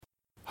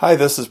Hi,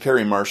 this is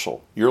Perry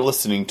Marshall. You're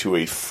listening to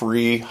a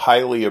free,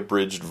 highly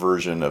abridged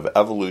version of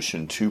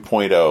Evolution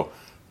 2.0,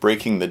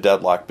 Breaking the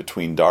Deadlock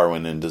Between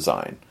Darwin and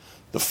Design.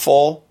 The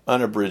full,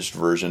 unabridged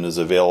version is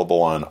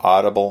available on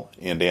Audible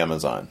and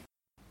Amazon.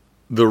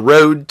 The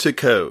Road to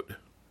Code.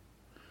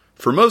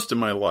 For most of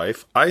my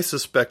life, I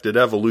suspected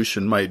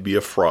evolution might be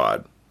a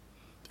fraud.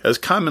 As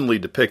commonly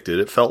depicted,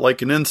 it felt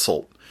like an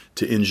insult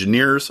to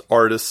engineers,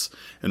 artists,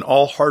 and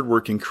all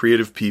hardworking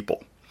creative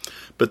people.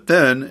 But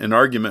then, an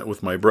argument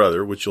with my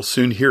brother, which you'll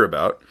soon hear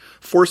about,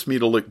 forced me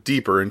to look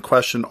deeper and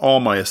question all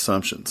my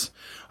assumptions.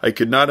 I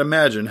could not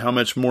imagine how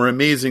much more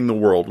amazing the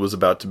world was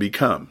about to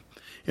become.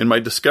 And my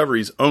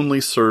discoveries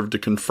only served to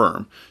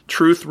confirm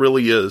truth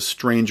really is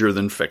stranger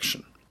than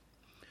fiction.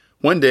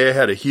 One day I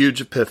had a huge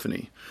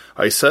epiphany.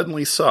 I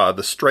suddenly saw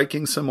the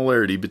striking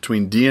similarity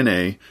between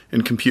DNA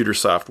and computer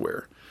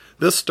software.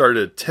 This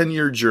started a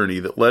 10-year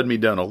journey that led me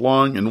down a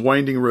long and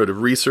winding road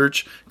of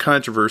research,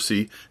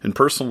 controversy, and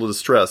personal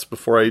distress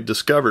before I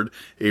discovered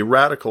a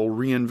radical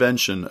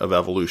reinvention of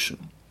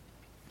evolution.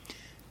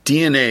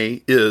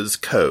 DNA is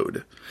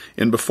code.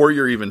 And before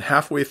you're even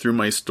halfway through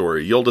my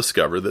story, you'll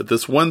discover that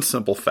this one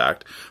simple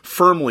fact,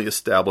 firmly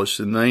established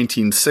in the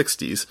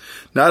 1960s,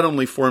 not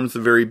only forms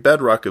the very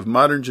bedrock of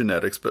modern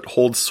genetics, but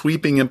holds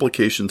sweeping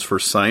implications for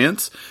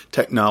science,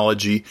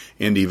 technology,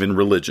 and even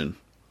religion.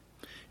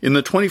 In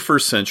the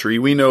 21st century,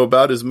 we know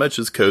about as much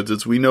as codes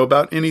as we know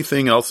about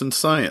anything else in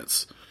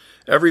science.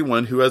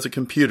 Everyone who has a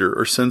computer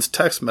or sends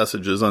text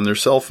messages on their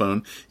cell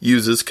phone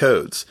uses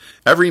codes.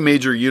 Every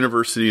major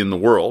university in the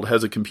world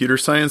has a computer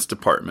science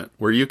department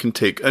where you can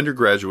take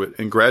undergraduate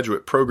and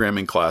graduate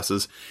programming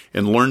classes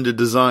and learn to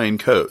design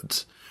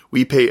codes.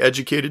 We pay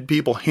educated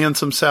people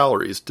handsome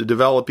salaries to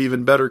develop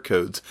even better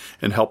codes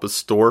and help us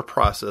store,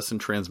 process,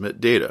 and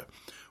transmit data.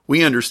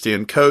 We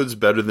understand codes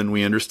better than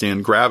we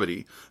understand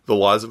gravity, the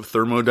laws of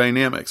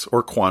thermodynamics,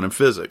 or quantum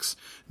physics.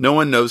 No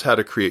one knows how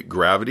to create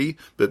gravity,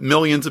 but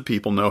millions of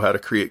people know how to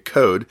create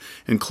code,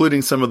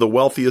 including some of the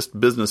wealthiest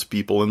business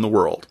people in the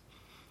world.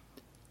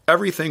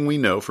 Everything we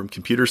know from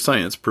computer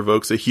science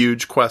provokes a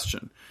huge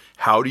question.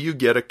 How do you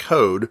get a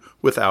code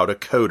without a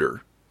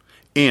coder?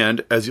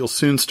 And, as you'll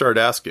soon start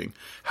asking,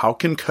 how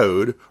can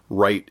code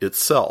write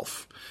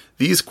itself?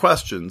 These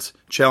questions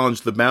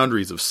challenge the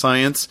boundaries of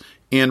science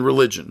and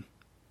religion.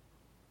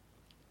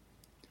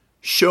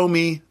 Show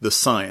me the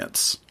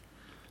science.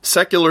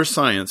 Secular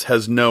science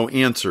has no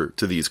answer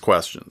to these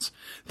questions.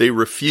 They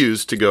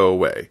refuse to go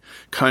away.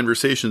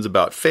 Conversations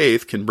about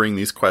faith can bring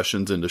these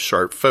questions into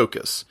sharp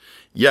focus.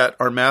 Yet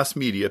our mass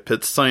media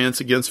pits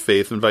science against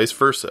faith and vice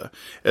versa,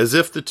 as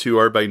if the two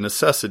are by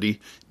necessity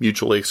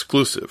mutually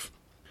exclusive.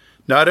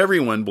 Not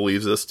everyone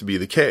believes this to be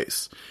the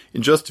case.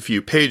 In just a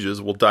few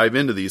pages, we'll dive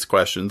into these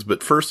questions,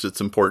 but first it's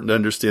important to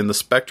understand the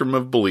spectrum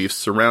of beliefs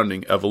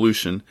surrounding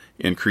evolution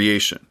and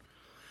creation.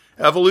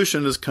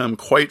 Evolution has come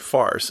quite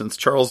far since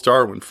Charles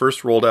Darwin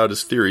first rolled out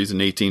his theories in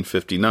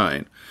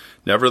 1859.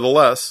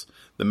 Nevertheless,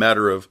 the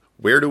matter of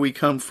where do we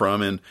come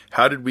from and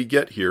how did we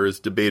get here is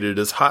debated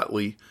as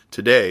hotly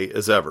today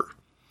as ever.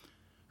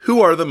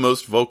 Who are the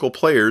most vocal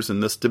players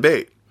in this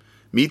debate?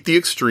 Meet the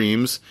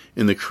extremes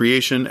in the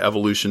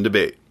creation-evolution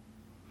debate.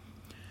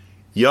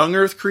 Young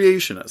Earth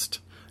creationist,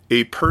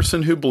 a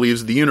person who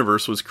believes the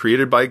universe was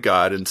created by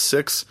God in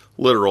 6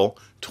 literal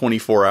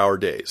 24-hour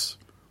days.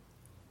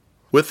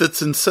 With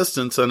its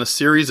insistence on a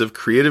series of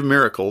creative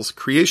miracles,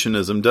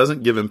 creationism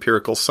doesn't give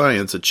empirical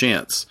science a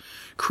chance.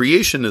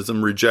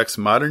 Creationism rejects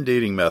modern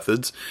dating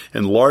methods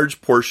and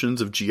large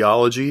portions of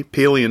geology,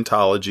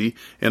 paleontology,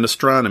 and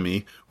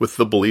astronomy with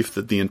the belief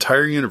that the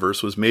entire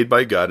universe was made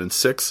by God in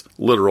 6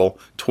 literal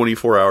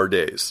 24-hour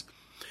days.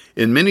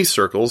 In many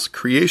circles,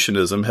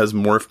 creationism has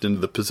morphed into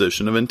the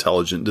position of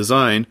intelligent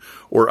design,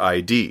 or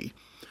ID.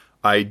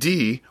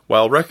 ID,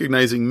 while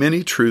recognizing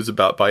many truths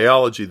about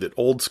biology that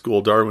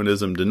old-school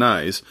Darwinism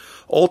denies,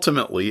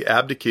 ultimately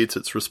abdicates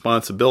its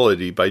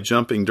responsibility by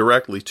jumping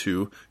directly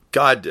to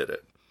God did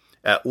it.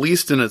 At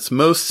least in its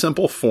most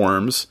simple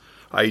forms,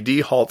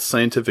 ID halts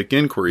scientific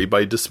inquiry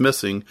by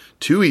dismissing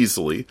too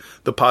easily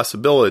the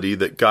possibility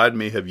that God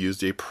may have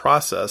used a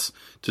process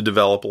to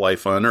develop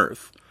life on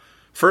Earth.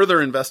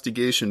 Further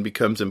investigation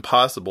becomes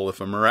impossible if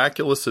a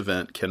miraculous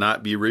event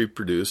cannot be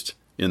reproduced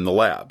in the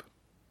lab.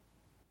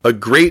 A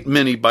great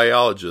many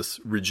biologists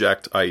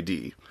reject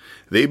ID.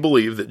 They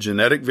believe that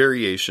genetic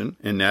variation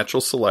and natural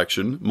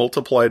selection,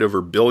 multiplied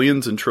over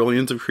billions and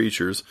trillions of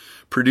creatures,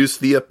 produce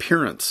the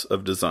appearance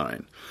of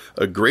design.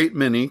 A great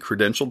many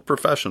credentialed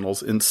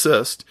professionals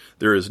insist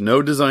there is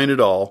no design at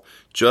all,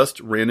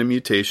 just random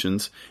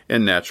mutations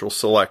and natural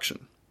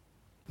selection.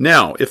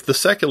 Now, if the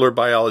secular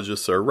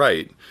biologists are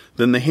right,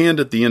 then the hand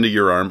at the end of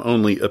your arm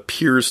only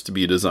appears to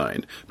be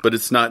designed, but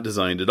it's not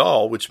designed at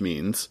all, which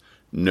means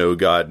no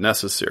God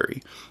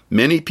necessary.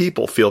 Many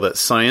people feel that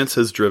science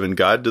has driven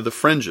God to the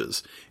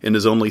fringes and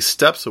is only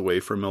steps away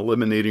from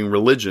eliminating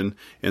religion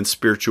and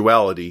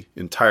spirituality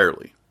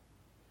entirely.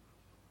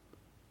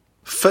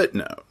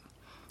 Footnote.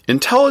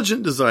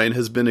 Intelligent design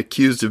has been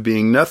accused of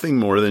being nothing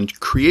more than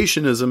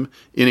creationism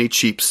in a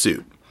cheap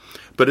suit.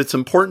 But it's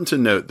important to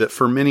note that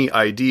for many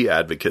ID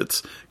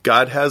advocates,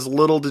 God has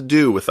little to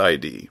do with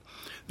ID.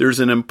 There's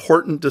an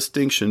important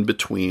distinction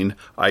between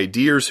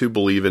IDers who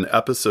believe in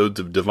episodes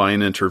of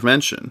divine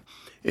intervention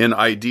and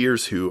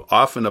IDers who,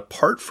 often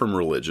apart from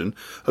religion,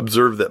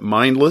 observe that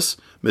mindless,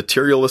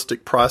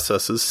 materialistic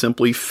processes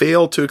simply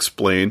fail to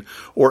explain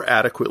or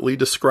adequately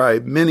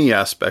describe many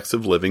aspects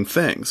of living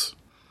things.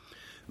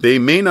 They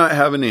may not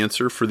have an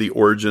answer for the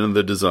origin of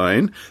the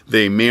design,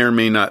 they may or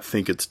may not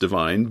think it's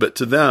divine, but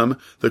to them,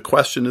 the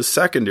question is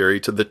secondary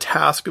to the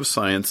task of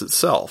science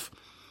itself.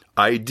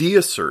 ID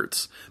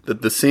asserts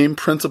that the same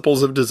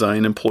principles of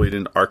design employed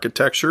in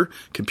architecture,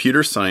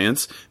 computer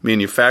science,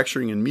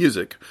 manufacturing, and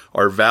music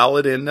are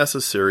valid and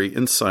necessary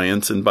in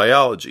science and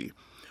biology.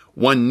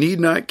 One need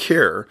not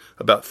care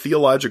about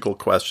theological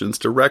questions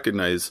to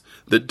recognize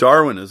that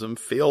Darwinism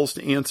fails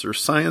to answer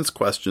science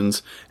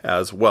questions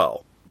as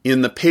well.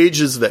 In the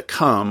pages that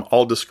come,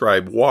 I'll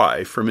describe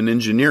why, from an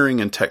engineering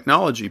and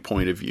technology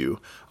point of view,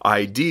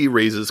 ID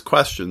raises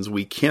questions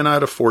we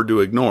cannot afford to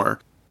ignore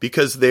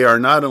because they are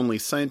not only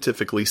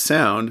scientifically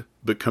sound,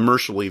 but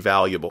commercially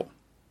valuable.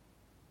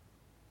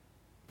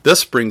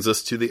 This brings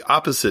us to the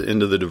opposite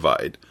end of the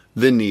divide,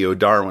 the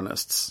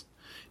Neo-Darwinists.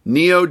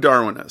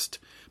 Neo-Darwinist,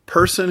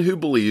 person who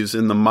believes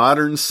in the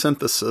modern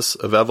synthesis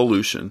of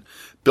evolution,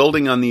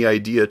 building on the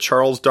idea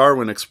Charles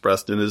Darwin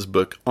expressed in his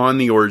book On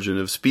the Origin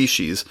of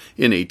Species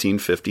in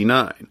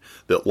 1859,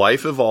 that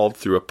life evolved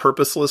through a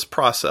purposeless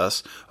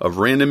process of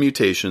random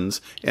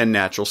mutations and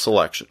natural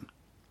selection.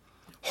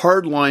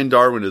 Hardline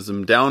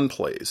Darwinism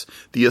downplays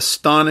the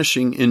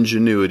astonishing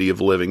ingenuity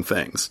of living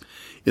things.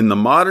 In the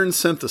modern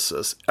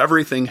synthesis,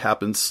 everything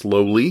happens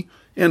slowly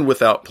and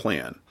without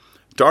plan.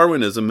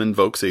 Darwinism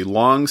invokes a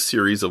long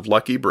series of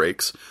lucky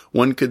breaks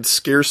one could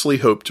scarcely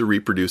hope to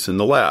reproduce in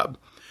the lab.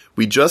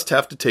 We just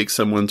have to take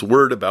someone's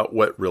word about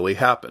what really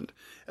happened.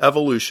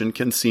 Evolution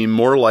can seem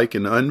more like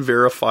an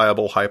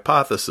unverifiable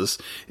hypothesis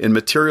in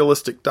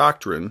materialistic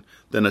doctrine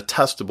than a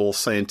testable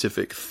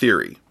scientific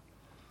theory.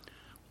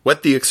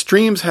 What the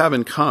extremes have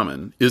in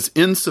common is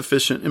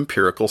insufficient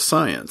empirical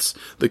science,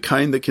 the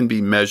kind that can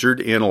be measured,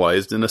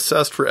 analyzed, and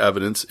assessed for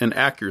evidence and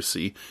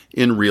accuracy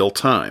in real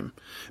time.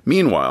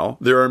 Meanwhile,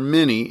 there are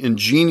many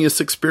ingenious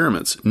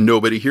experiments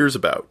nobody hears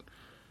about,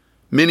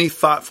 many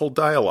thoughtful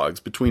dialogues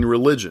between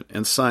religion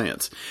and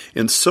science,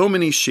 and so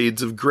many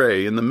shades of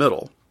gray in the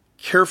middle,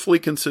 carefully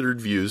considered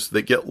views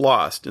that get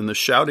lost in the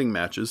shouting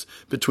matches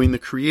between the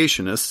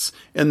creationists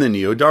and the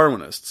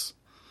neo-Darwinists.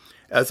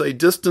 As I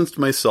distanced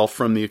myself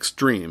from the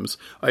extremes,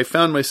 I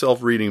found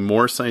myself reading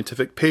more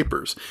scientific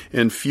papers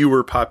and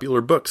fewer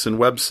popular books and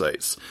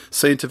websites.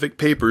 Scientific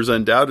papers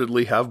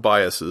undoubtedly have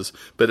biases,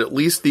 but at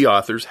least the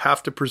authors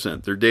have to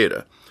present their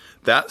data.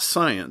 That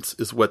science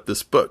is what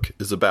this book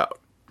is about.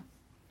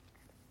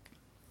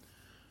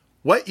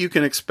 What you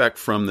can expect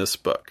from this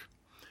book.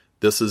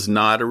 This is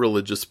not a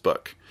religious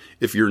book.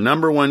 If your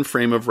number one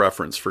frame of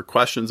reference for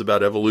questions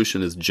about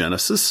evolution is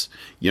Genesis,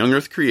 young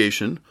earth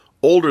creation,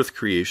 old earth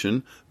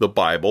creation, the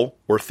Bible,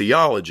 or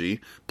theology,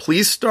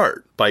 please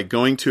start by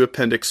going to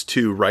Appendix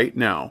 2 right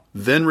now,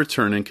 then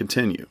return and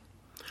continue.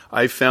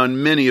 I've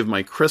found many of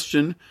my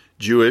Christian,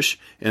 Jewish,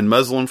 and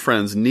Muslim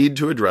friends need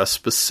to address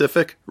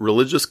specific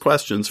religious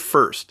questions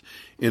first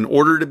in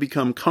order to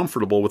become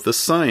comfortable with the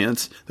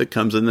science that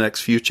comes in the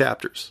next few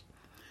chapters.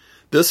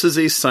 This is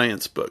a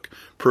science book,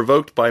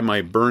 provoked by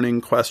my burning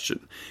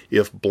question.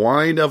 If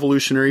blind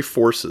evolutionary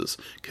forces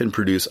can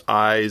produce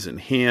eyes and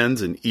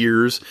hands and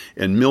ears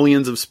and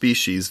millions of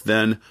species,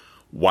 then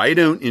why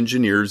don't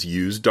engineers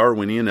use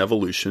Darwinian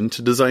evolution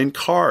to design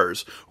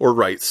cars or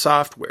write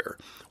software?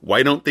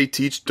 Why don't they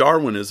teach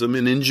Darwinism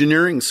in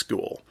engineering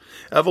school?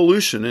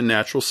 Evolution and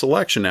natural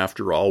selection,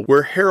 after all,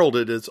 were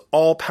heralded as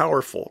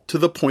all-powerful to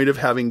the point of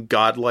having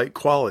godlike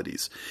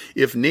qualities.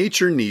 If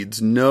nature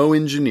needs no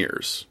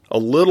engineers, a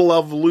little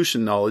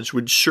evolution knowledge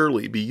would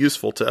surely be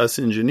useful to us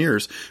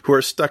engineers who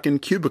are stuck in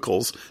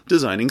cubicles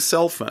designing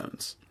cell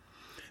phones.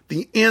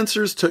 The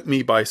answers took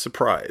me by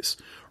surprise.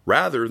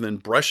 Rather than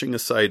brushing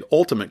aside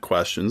ultimate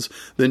questions,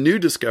 the new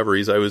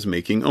discoveries I was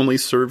making only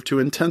served to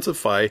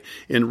intensify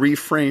and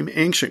reframe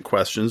ancient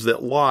questions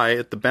that lie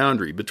at the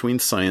boundary between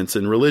science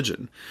and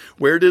religion.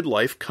 Where did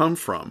life come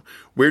from?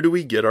 Where do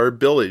we get our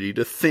ability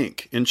to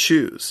think and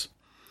choose?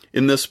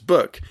 In this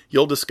book,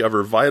 you'll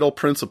discover vital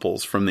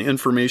principles from the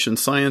information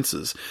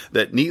sciences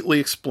that neatly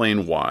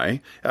explain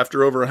why,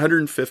 after over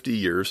 150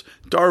 years,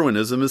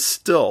 Darwinism is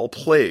still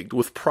plagued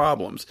with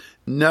problems,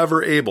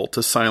 never able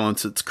to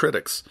silence its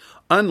critics,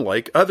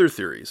 unlike other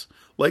theories,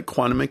 like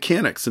quantum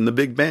mechanics and the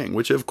Big Bang,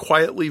 which have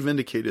quietly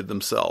vindicated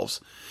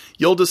themselves.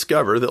 You'll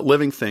discover that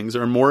living things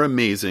are more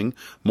amazing,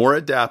 more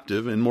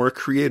adaptive, and more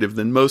creative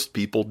than most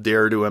people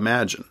dare to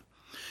imagine.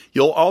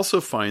 You'll also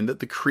find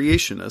that the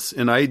creationists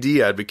and ID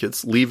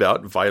advocates leave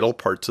out vital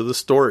parts of the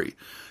story.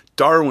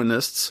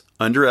 Darwinists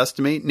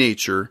underestimate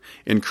nature,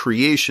 and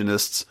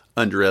creationists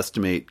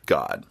underestimate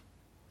God.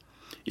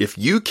 If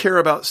you care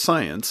about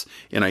science,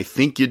 and I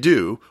think you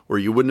do, or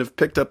you wouldn't have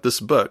picked up this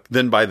book,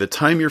 then by the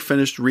time you're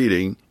finished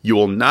reading, you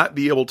will not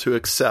be able to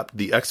accept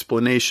the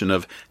explanation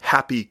of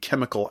happy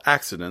chemical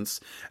accidents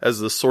as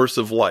the source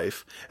of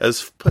life,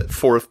 as put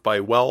forth by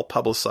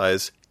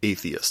well-publicized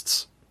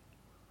atheists.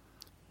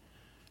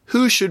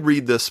 Who should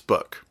read this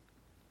book?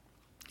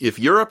 If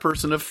you're a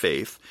person of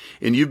faith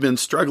and you've been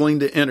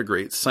struggling to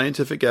integrate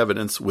scientific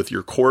evidence with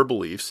your core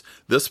beliefs,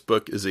 this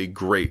book is a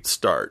great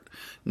start.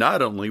 Not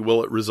only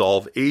will it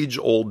resolve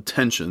age-old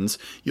tensions,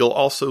 you'll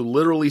also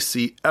literally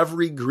see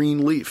every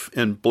green leaf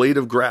and blade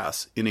of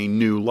grass in a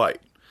new light.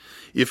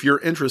 If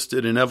you're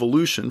interested in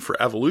evolution for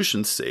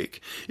evolution's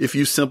sake, if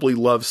you simply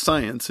love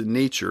science and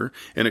nature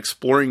and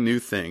exploring new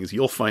things,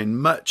 you'll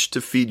find much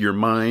to feed your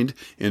mind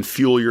and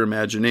fuel your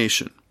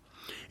imagination.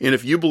 And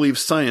if you believe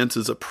science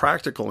is a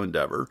practical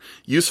endeavor,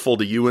 useful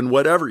to you in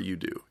whatever you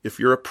do, if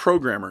you're a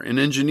programmer, an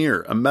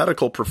engineer, a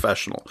medical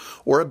professional,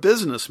 or a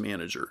business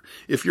manager,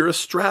 if you're a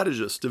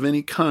strategist of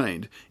any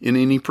kind in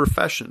any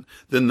profession,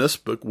 then this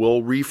book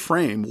will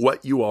reframe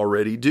what you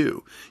already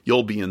do.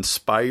 You'll be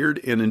inspired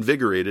and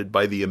invigorated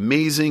by the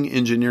amazing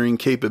engineering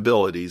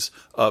capabilities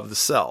of the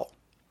cell.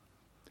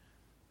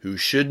 Who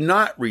should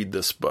not read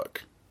this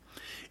book?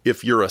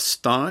 If you're a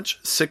staunch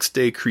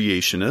six-day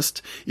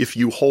creationist, if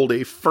you hold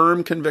a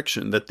firm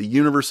conviction that the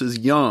universe is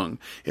young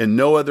and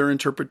no other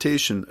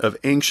interpretation of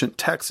ancient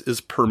texts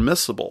is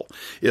permissible,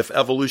 if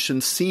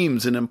evolution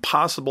seems an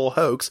impossible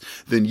hoax,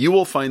 then you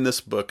will find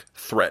this book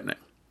threatening.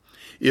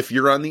 If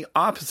you're on the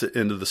opposite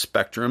end of the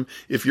spectrum,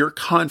 if you're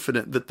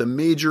confident that the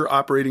major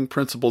operating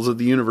principles of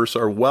the universe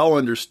are well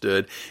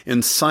understood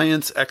and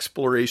science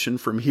exploration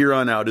from here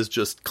on out is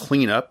just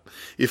cleanup,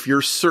 if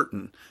you're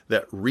certain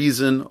that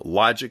reason,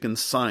 logic, and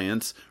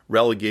science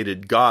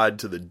relegated God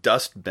to the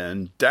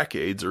dustbin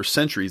decades or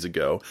centuries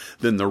ago,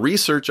 then the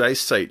research I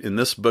cite in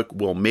this book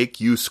will make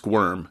you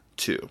squirm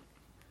too.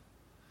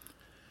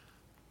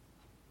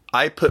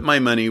 I put my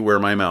money where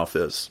my mouth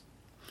is.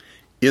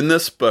 In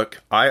this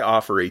book, I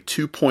offer a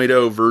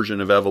 2.0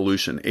 version of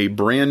evolution, a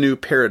brand new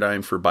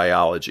paradigm for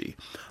biology.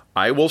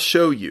 I will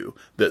show you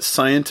that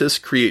scientists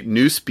create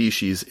new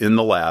species in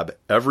the lab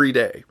every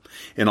day,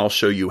 and I'll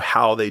show you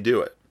how they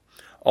do it.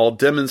 I'll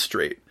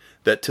demonstrate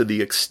that to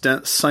the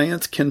extent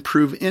science can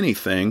prove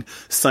anything,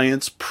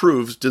 science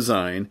proves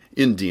design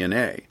in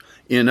DNA.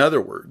 In other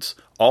words,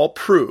 I'll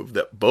prove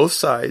that both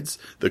sides,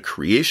 the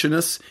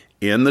creationists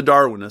and the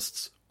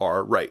Darwinists,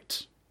 are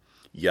right.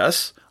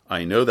 Yes,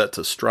 I know that's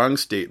a strong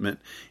statement,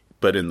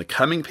 but in the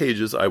coming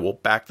pages I will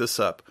back this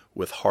up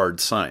with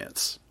hard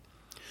science.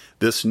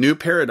 This new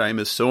paradigm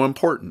is so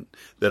important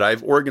that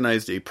I've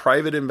organized a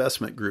private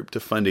investment group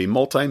to fund a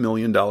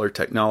multi-million-dollar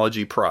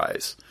technology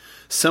prize.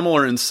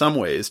 Similar in some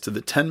ways to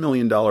the $10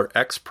 million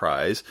X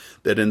Prize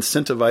that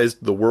incentivized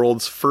the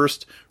world's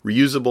first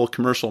reusable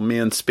commercial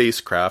manned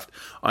spacecraft,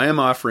 I am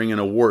offering an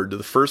award to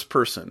the first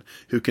person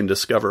who can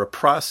discover a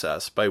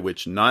process by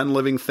which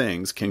non-living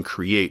things can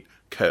create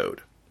code.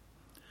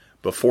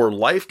 Before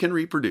life can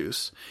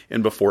reproduce,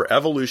 and before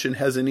evolution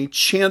has any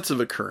chance of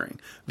occurring,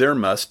 there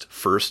must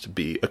first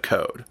be a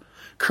code.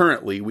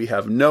 Currently, we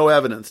have no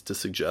evidence to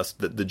suggest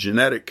that the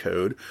genetic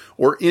code,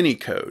 or any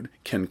code,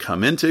 can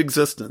come into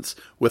existence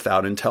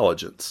without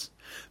intelligence.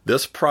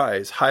 This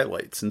prize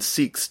highlights and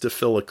seeks to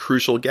fill a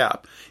crucial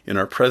gap in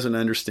our present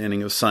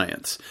understanding of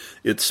science.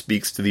 It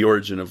speaks to the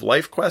origin of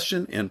life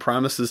question and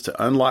promises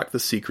to unlock the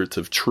secrets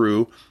of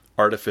true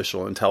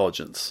artificial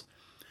intelligence.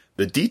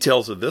 The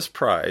details of this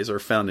prize are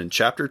found in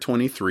Chapter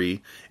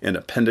 23 and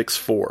Appendix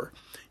 4.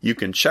 You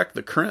can check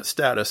the current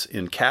status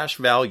and cash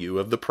value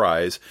of the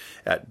prize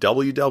at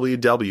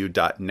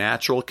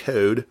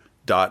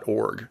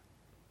www.naturalcode.org.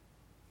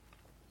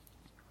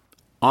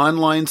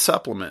 Online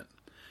supplement.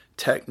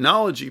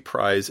 Technology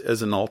prize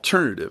as an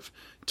alternative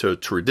to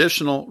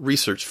traditional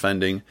research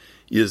funding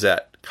is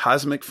at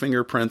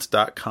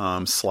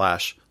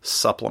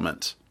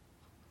cosmicfingerprints.com/supplement.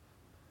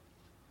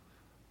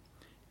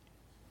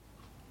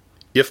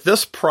 If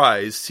this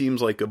prize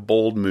seems like a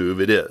bold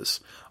move, it is.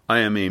 I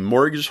am a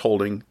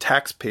mortgage-holding,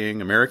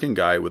 tax-paying American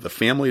guy with a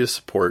family to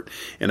support,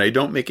 and I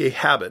don't make a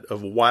habit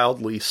of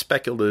wildly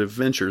speculative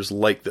ventures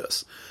like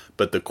this.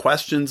 But the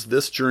questions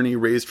this journey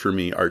raised for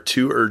me are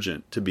too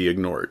urgent to be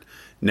ignored.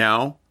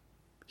 Now,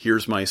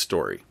 here's my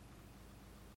story.